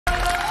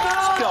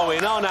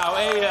going on out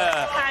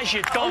here? As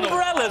you done.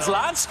 Umbrellas,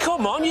 lads,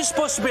 come on, you're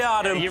supposed to be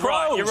hard and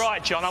pros. You're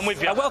right, John, I'm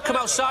with you. Welcome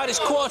outside, it's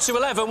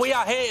 11:15. We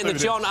are here in the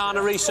John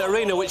Arnerisa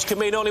Arena, which can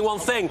mean only one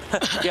thing.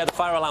 Yeah, the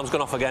fire alarm's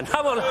gone off again.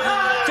 Come on,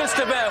 just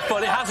a bit of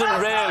fun. It hasn't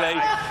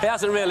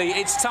really.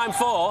 It's time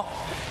for...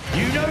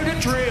 You know the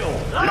drill.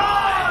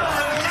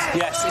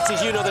 Yes, it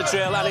is You Know the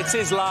Drill, and it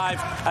is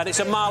live, and it's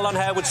a Marlon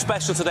Harewood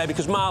special today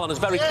because Marlon has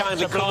very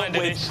kindly come up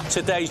with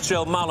today's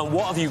drill. Marlon,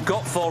 what have you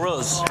got for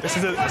us?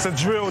 It's a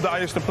drill that I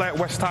used to play at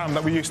West Ham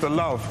that we used to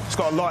love. It's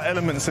got a lot of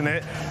elements in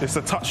it. It's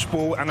a touch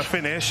ball and a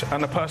finish,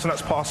 and the person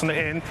that's passing it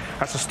in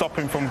has to stop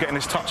him from getting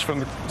his touch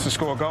to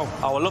score a goal.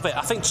 Oh, I love it.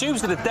 I think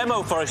Tubes did a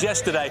demo for us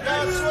yesterday.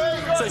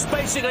 So it's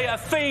basically a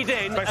feed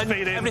in, and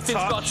everything's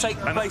got to take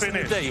place in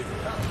the D.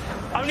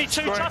 Only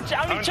two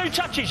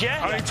touches,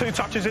 yeah? Only 2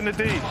 touches in the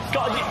D.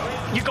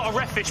 You've got to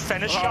ref this,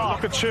 Fenner,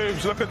 sharp. Look at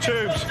Tubes, look at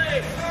Tubes. Oh!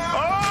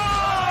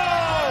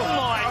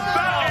 My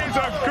that is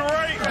a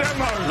great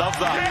demo. Love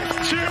that.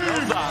 Yes,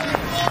 Tubes. Love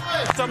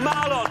that. So,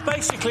 Marlon,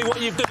 basically what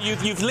you've done,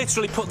 you've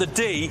literally put the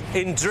D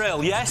in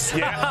drill, yes?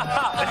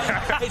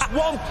 Yeah. It's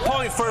 1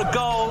 point for a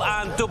goal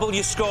and double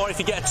your score if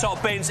you get a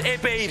top bins.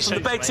 Ibby from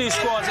the Bay 2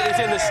 squad is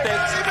in the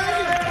sticks.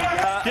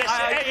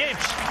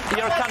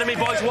 Your academy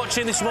boys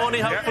watching this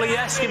morning, hopefully,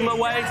 yes. Give them a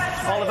wave.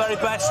 All the very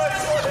best.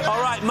 All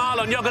right,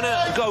 Marlon, you're going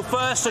to go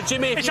first. So,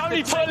 Jimmy, it's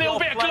only put a little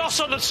bit of gloss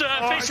on the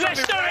surface.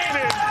 Let's do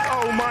it.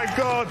 Oh, my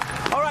God.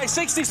 All right,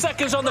 60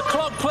 seconds on the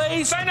clock,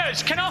 please.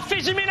 Bennett, can I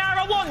fizz him in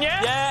how I want,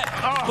 yeah? Yeah.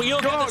 Oh, well, you'll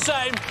do the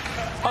same.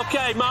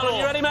 OK, Marlon,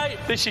 you ready, mate?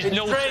 This is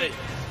naughty. 3,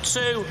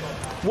 2,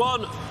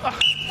 1.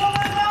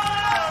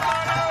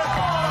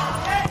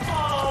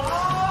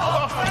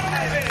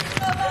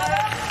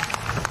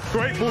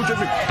 Great ball,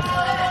 Jimmy.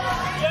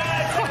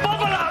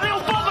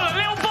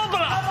 Little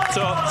bobbler.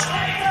 Touch.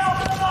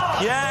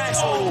 Yes.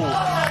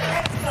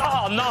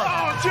 Oh, no.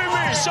 Oh,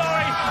 Jimmy.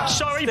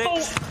 Sorry.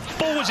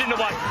 Ball was in the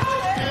way.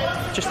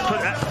 Just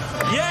put that.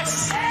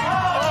 Yes.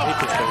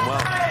 Keeper's doing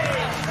well.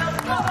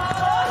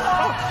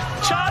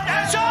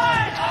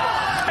 Outside.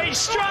 He's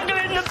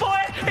struggling, the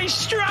boy. He's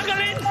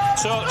struggling.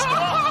 Touch.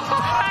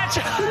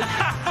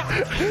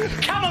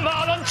 Come on,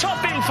 Marlon.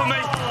 Top in for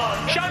me.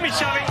 Show me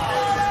something.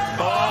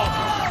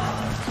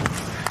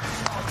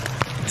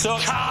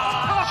 Touch.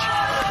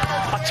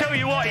 I tell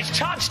you what, his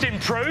touch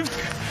improved.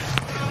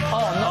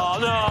 Oh, no.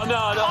 No.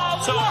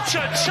 Oh, what a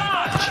touch!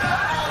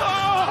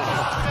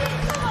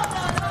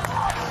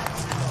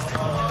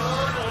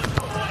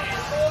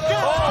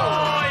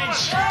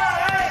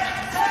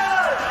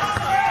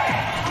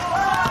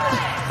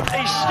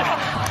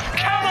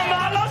 Come on,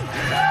 Marlon!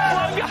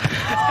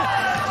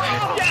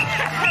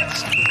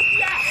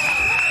 Yes!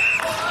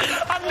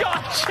 I've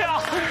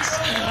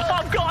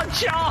got a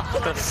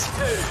chance!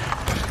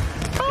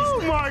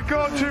 Oh, my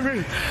God,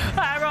 Jimmy.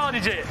 How hard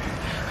is it?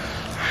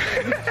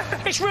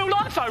 It's real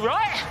life, though,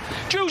 right?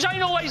 Drills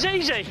ain't always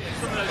easy.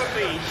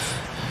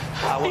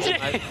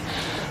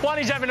 One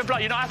is having a blow.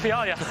 You're not happy,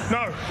 are you?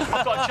 No.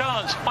 I've got a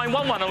chance. I ain't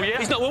won one all year.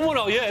 He's not won one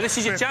all year. This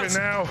is your chance.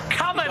 Now.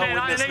 Come on, then.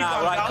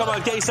 Right, come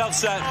on, get yourself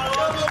set.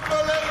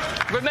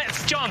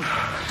 John,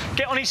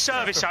 get on his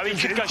service, so he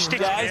could go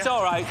stick Yeah, it. he's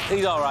all right.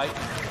 He's all right.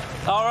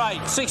 All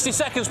right, 60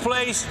 seconds,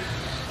 please.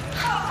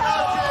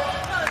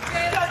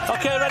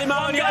 OK, ready,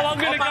 Marlon? I'm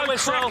going to go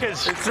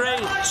crackers. 3,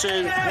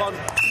 2, 1.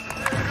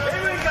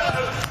 Here we go.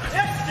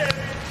 Yes, Jimmy.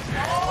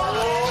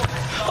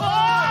 Oh,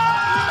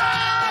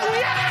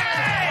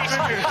 yes!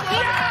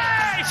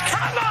 Yes!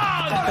 Come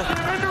on!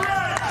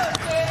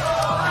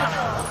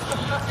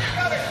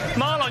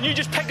 Marlon, you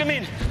just peg them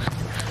in.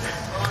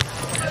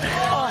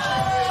 Oh.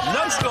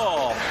 No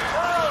score.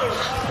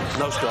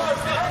 No score.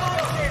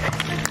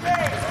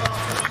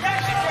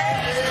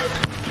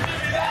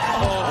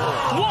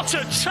 Oh, what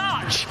a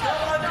touch!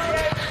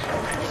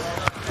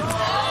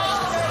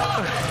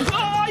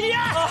 Oh,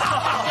 yeah! Oh,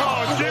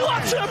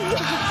 what a...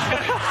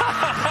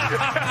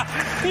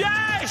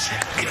 Yes!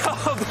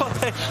 Come on.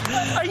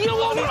 Are you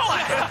all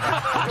right?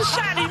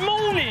 Saturday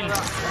morning.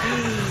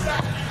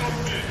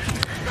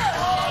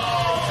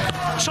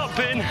 Top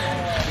bin.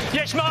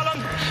 Yes,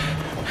 Marlon.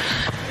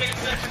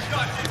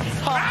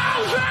 Oh.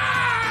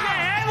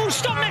 Yeah, we'll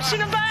stop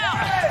messing about.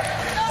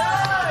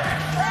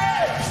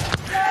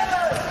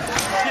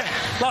 Yeah.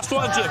 Last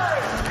one, Jim.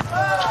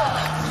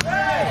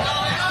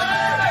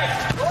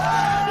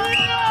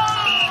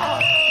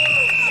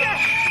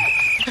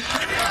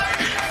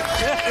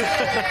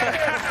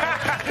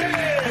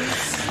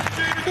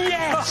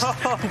 Yes!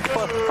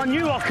 I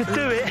knew I could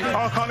do it. Oh,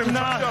 I can't even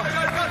touch her.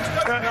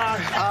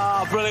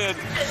 Ah, brilliant.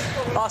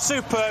 Ah,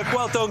 superb.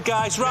 Well done,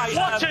 guys. Right.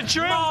 What a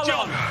drill,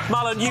 John.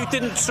 Marlon, you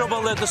didn't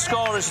trouble the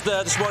scorers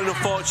this morning,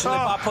 unfortunately,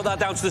 but I put that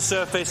down to the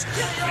surface.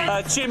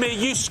 Jimmy,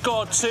 you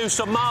scored 2,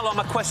 so Marlon,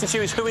 my question to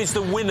you is, who is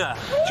the winner?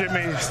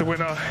 Jimmy is the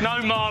winner. No,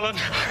 Marlon.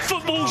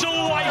 Football's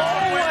always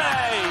the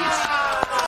winner.